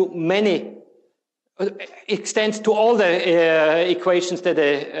extends to all the equations that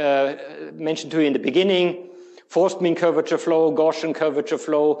I mentioned to you in the beginning: forced mean curvature flow, Gaussian curvature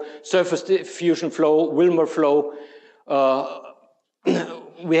flow, surface diffusion flow, Wilmer flow.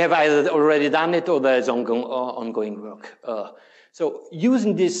 We have either already done it or there is ongoing work. So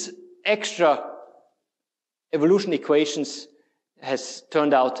using these extra evolution equations has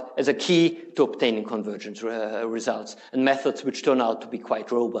turned out as a key to obtaining convergence results, and methods which turn out to be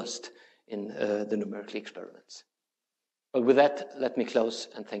quite robust in the numerical experiments. Well, with that, let me close,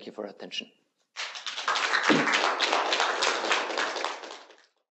 and thank you for your attention.